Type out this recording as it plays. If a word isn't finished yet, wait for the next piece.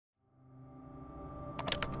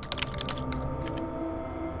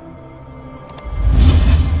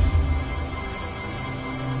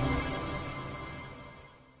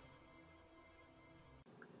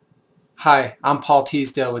Hi, I'm Paul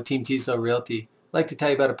Teasdale with Team Teasdale Realty. I'd like to tell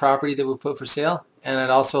you about a property that we put for sale, and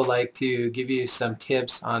I'd also like to give you some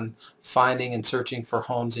tips on finding and searching for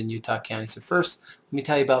homes in Utah County. So first, let me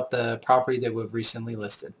tell you about the property that we've recently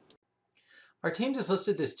listed. Our team just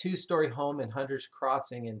listed this two-story home in Hunter's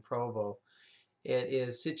Crossing in Provo. It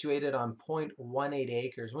is situated on 0.18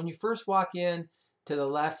 acres. When you first walk in, to the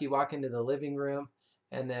left, you walk into the living room,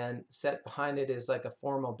 and then set behind it is like a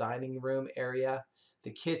formal dining room area. The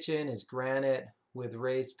kitchen is granite with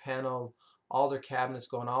raised panel, all their cabinets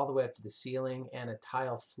going all the way up to the ceiling, and a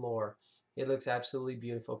tile floor. It looks absolutely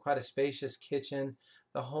beautiful. Quite a spacious kitchen.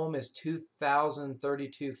 The home is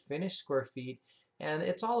 2,032 finished square feet, and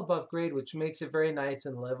it's all above grade, which makes it very nice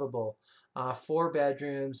and livable. 4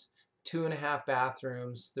 bedrooms, 2.5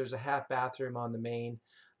 bathrooms. There's a half bathroom on the main.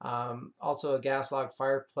 Also a gas log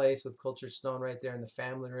fireplace with cultured stone right there in the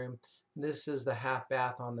family room. This is the half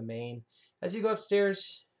bath on the main. As you go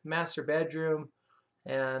upstairs, master bedroom,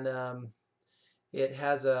 and home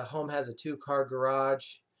has a 2-car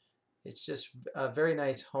garage. It's just a very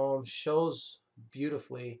nice home, shows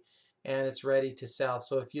beautifully, and it's ready to sell.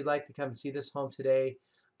 So if you'd like to come and see this home today,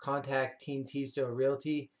 contact Team Teasdale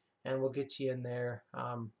Realty, and we'll get you in there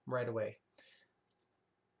right away.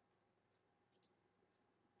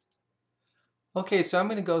 Okay, so I'm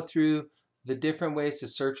going to go through the different ways to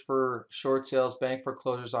search for short sales, bank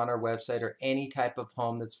foreclosures on our website, or any type of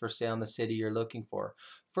home that's for sale in the city you're looking for.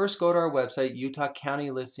 First, go to our website,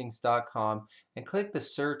 utahcountylistings.com, and click the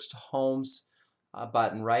Searched Homes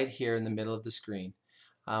button right here in the middle of the screen.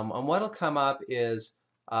 And what'll come up is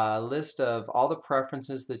a list of all the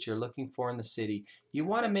preferences that you're looking for in the city. You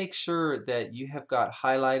want to make sure that you have got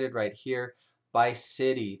highlighted right here by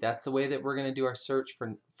city. That's the way that we're going to do our search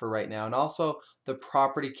for right now. And also the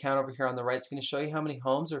property count over here on the right is going to show you how many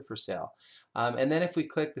homes are for sale. And then if we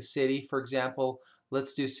click the city, for example,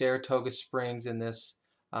 let's do Saratoga Springs in this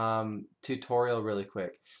tutorial really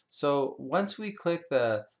quick. So once we click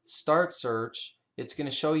the start search, it's going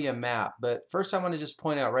to show you a map. But first I want to just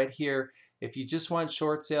point out right here, if you just want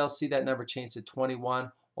short sales, see that number change to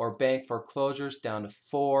 21, or bank foreclosures down to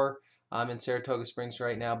 4. I'm in Saratoga Springs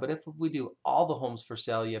right now, but if we do all the homes for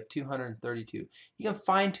sale, you have 232. You can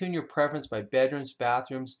fine tune your preference by bedrooms,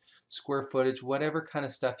 bathrooms, square footage, whatever kind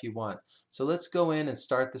of stuff you want. So let's go in and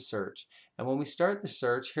start the search. And when we start the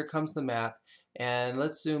search, here comes the map, and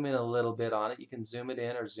let's zoom in a little bit on it. You can zoom it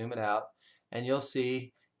in or zoom it out, and you'll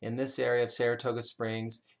see in this area of Saratoga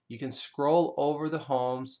Springs, you can scroll over the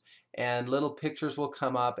homes and little pictures will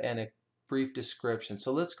come up and a brief description.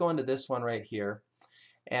 So let's go into this one right here.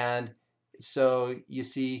 And so you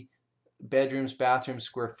see bedrooms, bathrooms,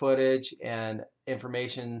 square footage, and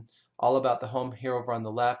information all about the home here over on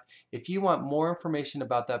the left. If you want more information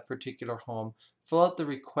about that particular home, fill out the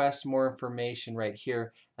request more information right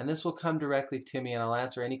here, and this will come directly to me, and I'll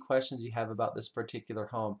answer any questions you have about this particular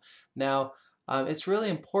home. Now, it's really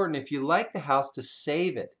important, if you like the house, to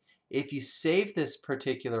save it. If you save this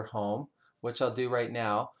particular home, which I'll do right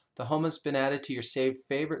now, the home has been added to your saved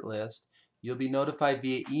favorite list. You'll be notified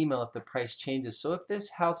via email if the price changes. So if this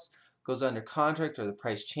house goes under contract or the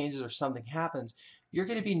price changes or something happens, you're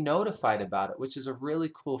going to be notified about it, which is a really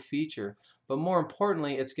cool feature. But more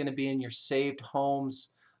importantly, it's going to be in your saved homes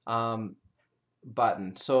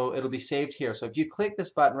button. So it'll be saved here. So if you click this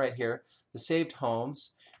button right here, the saved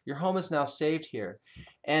homes, your home is now saved here.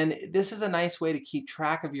 And this is a nice way to keep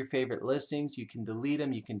track of your favorite listings. You can delete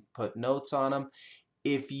them, you can put notes on them.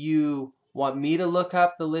 If you want me to look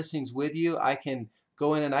up the listings with you, I can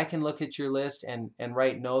go in and I can look at your list and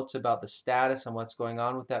write notes about the status and what's going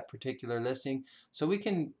on with that particular listing, so we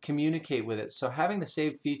can communicate with it. So having the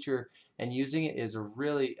save feature and using it is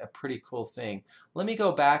really a pretty cool thing. Let me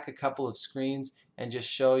go back a couple of screens and just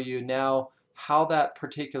show you now how that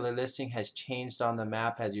particular listing has changed on the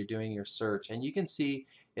map as you're doing your search. And you can see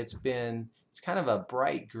it's kind of a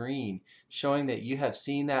bright green, showing that you have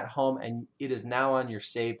seen that home and it is now on your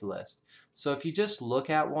saved list. So if you just look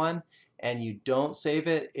at one and you don't save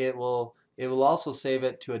it, it will also save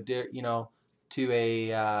it to a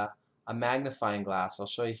magnifying glass. I'll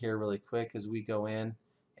show you here really quick as we go in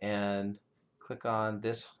and click on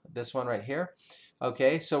this one right here.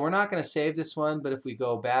 Okay, so we're not going to save this one, but if we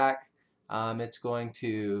go back, it's going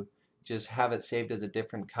to just have it saved as a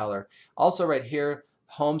different color. Also right here,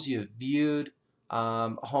 homes you've viewed,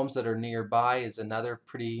 homes that are nearby is another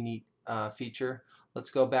pretty neat feature.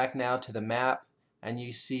 Let's go back now to the map, and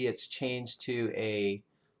you see it's changed to a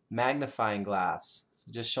magnifying glass.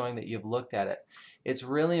 just showing that you've looked at it. It's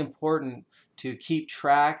really important to keep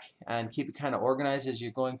track and keep it kind of organized as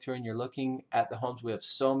you're going through and you're looking at the homes. We have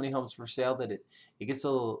so many homes for sale that it gets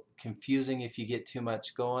a little confusing if you get too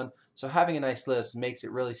much going. So having a nice list makes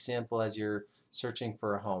it really simple as you're searching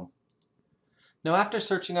for a home. Now, after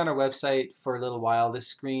searching on our website for a little while, this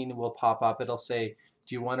screen will pop up. It'll say,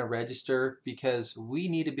 do you want to register? Because we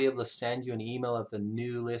need to be able to send you an email of the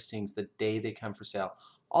new listings the day they come for sale.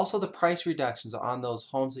 Also, the price reductions on those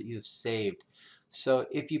homes that you have saved. So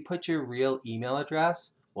if you put your real email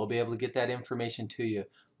address, we'll be able to get that information to you.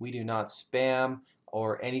 We do not spam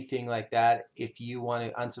or anything like that. If you want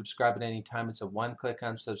to unsubscribe at any time, it's a one-click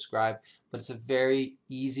unsubscribe, but it's a very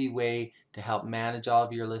easy way to help manage all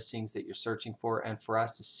of your listings that you're searching for, and for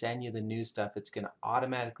us to send you the new stuff. It's going to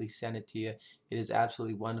automatically send it to you. It is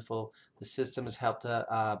absolutely wonderful. The system has helped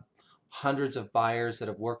hundreds of buyers that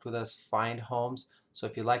have worked with us find homes. So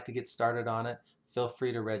if you'd like to get started on it, feel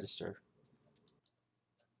free to register.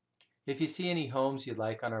 If you see any homes you'd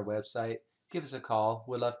like on our website, give us a call.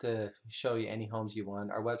 We'd love to show you any homes you want.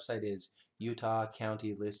 Our website is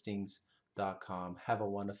utahcountylistings.com. Have a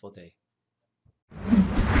wonderful day.